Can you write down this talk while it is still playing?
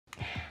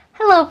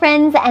Hello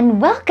friends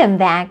and welcome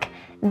back.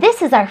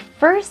 This is our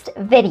first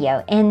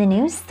video in the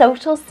new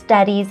social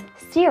studies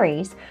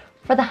series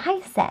for the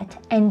HiSET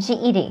and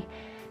GED.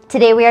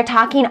 Today we are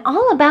talking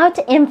all about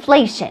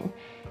inflation.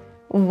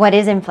 What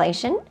is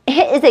inflation?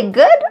 Is it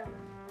good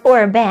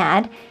or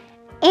bad?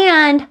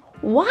 And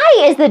why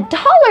is the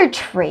Dollar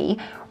Tree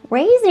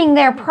raising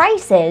their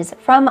prices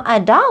from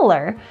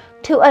 $1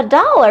 to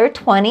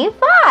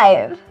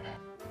 $1.25?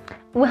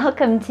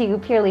 Welcome to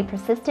Purely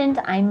Persistent.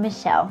 I'm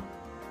Michelle.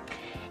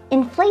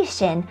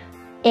 Inflation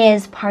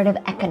is part of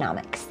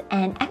economics,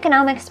 and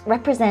economics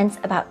represents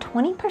about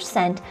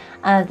 20%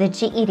 of the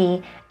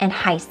GED and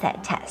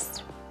HiSET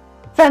tests.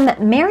 From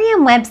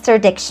Merriam-Webster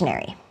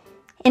Dictionary,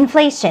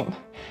 inflation,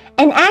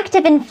 an act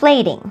of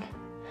inflating,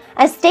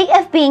 a state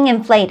of being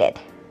inflated.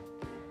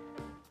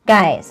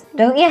 Guys,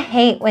 don't you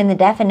hate when the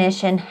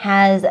definition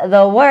has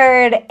the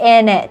word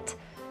in it?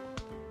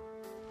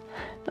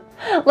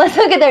 Let's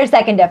look at their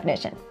second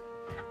definition.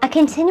 A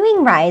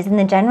continuing rise in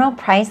the general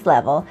price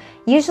level,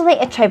 usually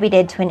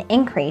attributed to an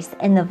increase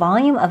in the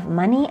volume of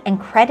money and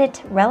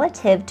credit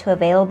relative to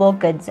available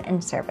goods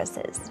and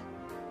services.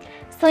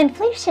 So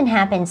inflation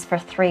happens for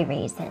three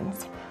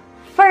reasons.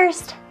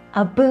 First,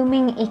 a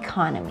booming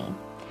economy.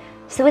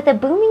 So with a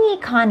booming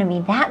economy,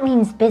 that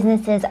means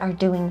businesses are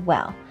doing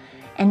well.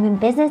 And when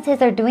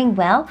businesses are doing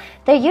well,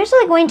 they're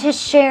usually going to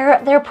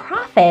share their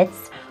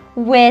profits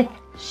with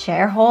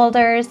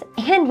shareholders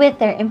and with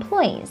their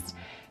employees.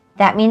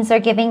 That means they're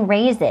giving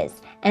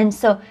raises. And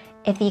so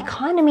if the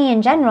economy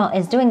in general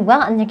is doing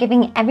well and they're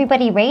giving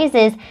everybody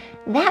raises,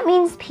 that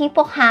means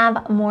people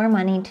have more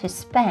money to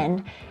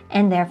spend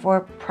and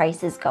therefore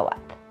prices go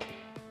up.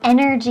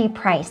 Energy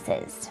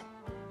prices.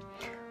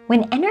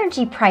 When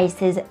energy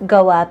prices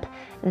go up,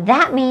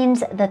 that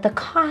means that the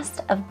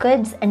cost of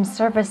goods and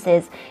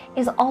services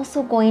is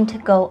also going to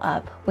go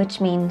up,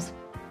 which means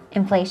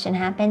inflation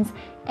happens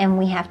and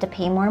we have to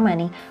pay more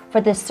money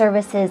for the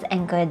services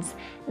and goods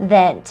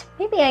that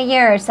maybe a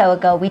year or so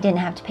ago we didn't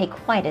have to pay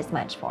quite as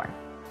much for.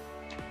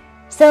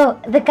 So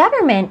the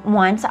government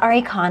wants our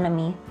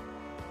economy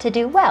to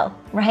do well,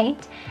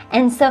 right?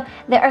 And so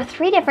there are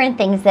three different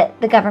things that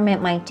the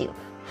government might do.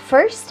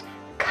 First,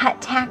 cut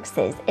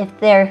taxes if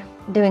they're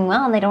doing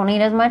well and they don't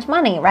need as much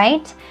money,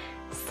 right?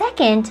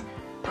 Second,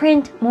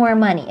 print more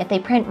money. If they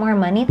print more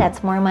money,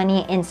 that's more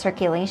money in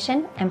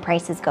circulation and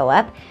prices go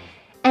up.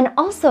 And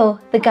also,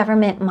 the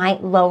government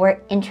might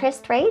lower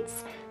interest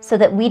rates so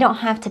that we don't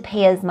have to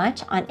pay as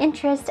much on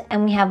interest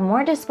and we have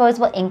more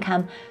disposable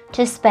income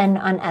to spend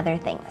on other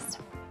things.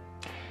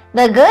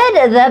 The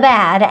good, the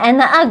bad, and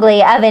the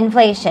ugly of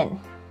inflation.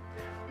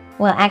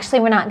 Well, actually,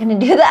 we're not going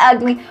to do the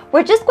ugly.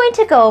 We're just going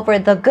to go over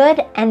the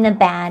good and the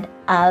bad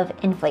of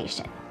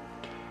inflation.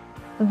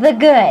 The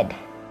good.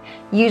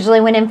 Usually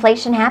when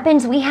inflation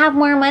happens, we have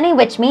more money,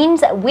 which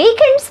means we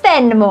can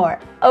spend more.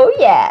 Oh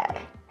yeah.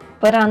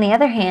 But on the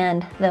other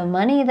hand, the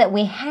money that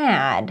we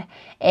had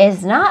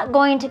is not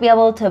going to be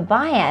able to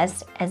buy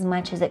us as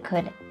much as it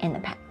could in the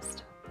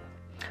past.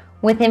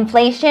 With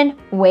inflation,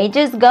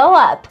 wages go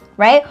up,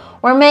 right?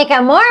 We're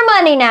making more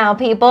money now,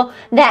 people.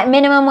 That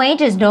minimum wage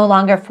is no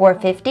longer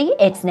 $4.50.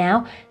 It's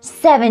now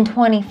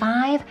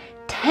 $7.25,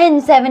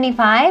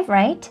 $10.75,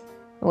 right?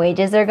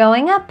 Wages are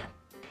going up.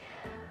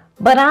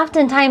 But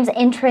oftentimes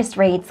interest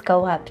rates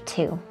go up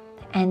too,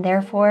 and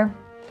therefore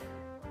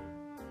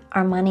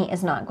our money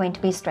is not going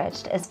to be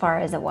stretched as far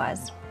as it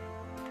was.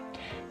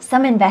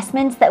 Some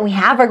investments that we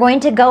have are going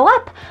to go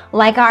up,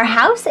 like our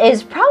house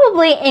is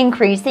probably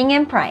increasing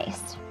in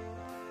price.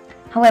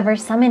 However,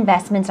 some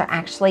investments are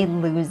actually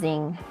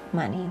losing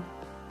money.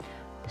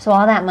 So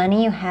all that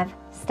money you have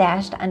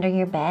stashed under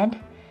your bed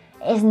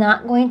is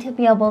not going to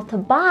be able to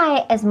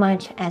buy as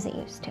much as it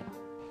used to.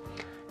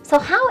 So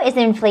how is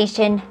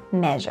inflation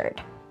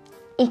measured?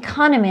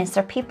 Economists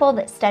are people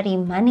that study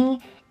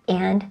money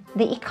and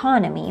the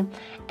economy,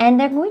 and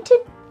they're going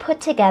to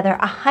put together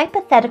a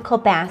hypothetical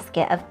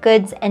basket of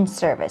goods and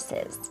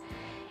services.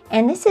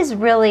 And this is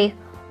really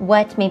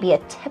what maybe a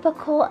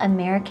typical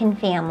American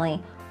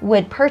family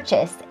would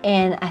purchase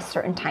in a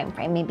certain time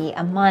frame, maybe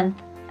a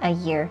month, a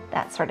year,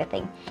 that sort of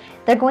thing.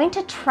 They're going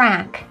to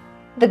track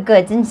the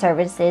goods and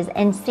services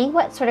and see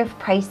what sort of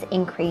price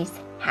increase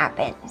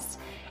happens.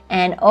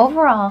 And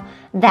overall,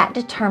 that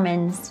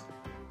determines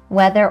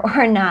whether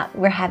or not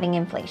we're having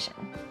inflation.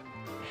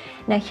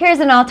 Now here's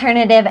an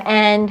alternative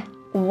and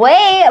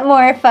way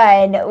more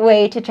fun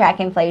way to track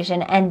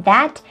inflation, and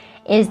that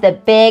is the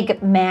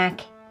Big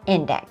Mac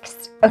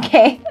Index,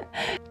 okay?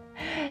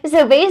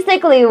 So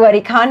basically what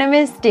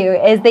economists do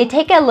is they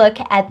take a look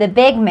at the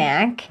Big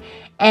Mac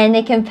and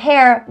they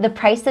compare the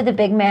price of the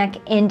Big Mac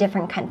in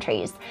different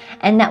countries.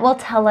 And that will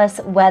tell us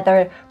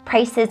whether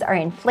prices are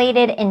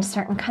inflated in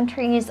certain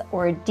countries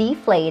or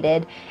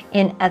deflated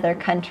in other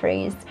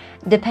countries,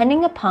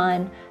 depending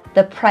upon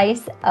the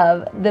price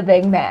of the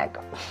Big Mac.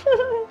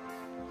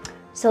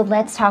 So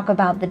let's talk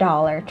about the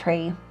Dollar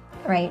Tree,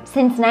 right?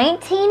 Since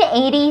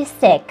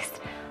 1986,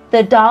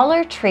 the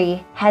Dollar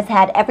Tree has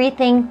had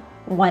everything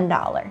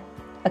 $1.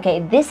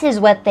 Okay, this is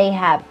what they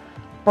have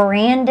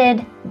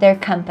branded their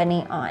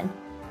company on.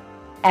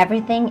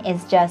 everything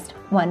is just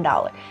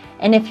 $1.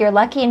 And if you're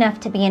lucky enough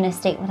to be in a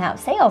state without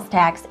sales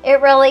tax,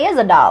 it really is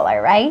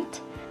 $1,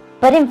 right?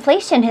 But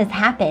inflation has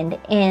happened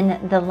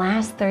in the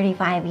last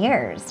 35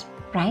 years,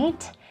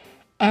 right?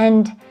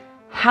 And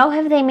how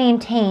have they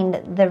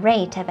maintained the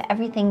rate of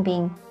everything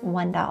being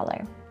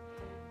 $1?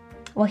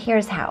 Well,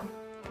 here's how.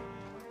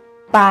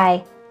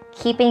 By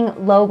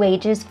keeping low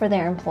wages for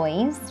their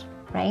employees,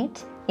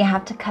 right? You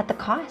have to cut the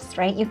costs,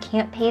 right? You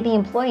can't pay the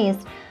employees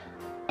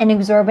an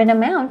exorbitant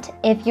amount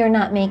if you're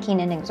not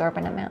making an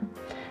exorbitant amount.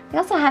 You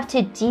also have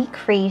to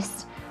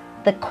decrease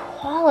the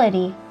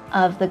quality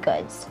of the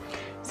goods.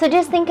 So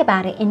just think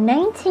about it. In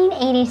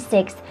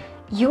 1986,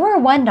 your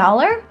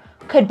 $1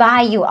 could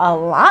buy you a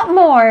lot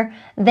more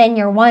than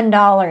your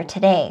 $1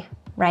 today,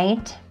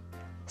 right?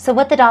 So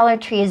what the Dollar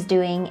Tree is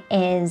doing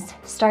is,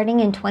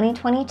 starting in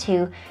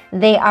 2022,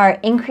 they are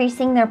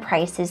increasing their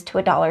prices to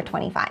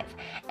 $1.25.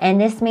 And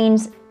this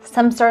means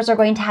some stores are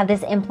going to have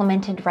this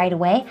implemented right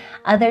away.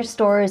 Other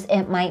stores,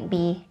 it might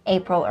be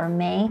April or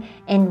May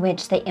in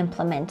which they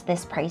implement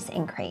this price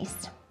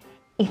increase.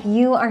 If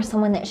you are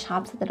someone that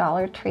shops at the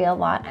Dollar Tree a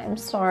lot, I'm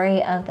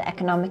sorry of the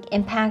economic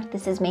impact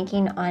this is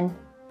making on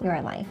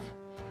your life.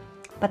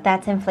 But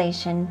that's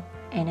inflation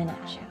in a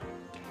nutshell.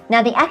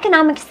 Now, the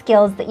economic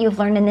skills that you've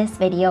learned in this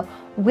video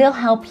will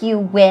help you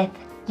with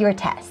your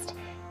test.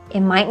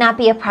 It might not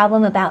be a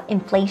problem about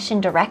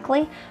inflation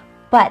directly,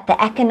 but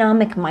the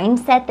economic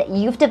mindset that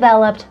you've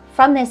developed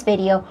from this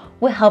video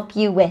will help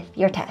you with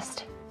your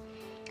test.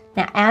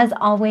 Now, as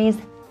always,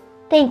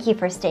 thank you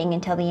for staying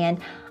until the end.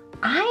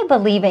 I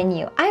believe in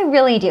you, I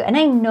really do, and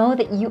I know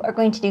that you are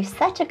going to do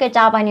such a good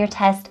job on your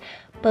test.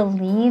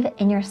 Believe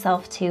in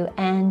yourself too,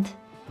 and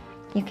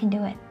you can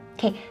do it.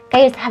 Okay,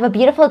 guys, have a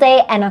beautiful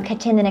day, and I'll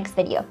catch you in the next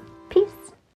video.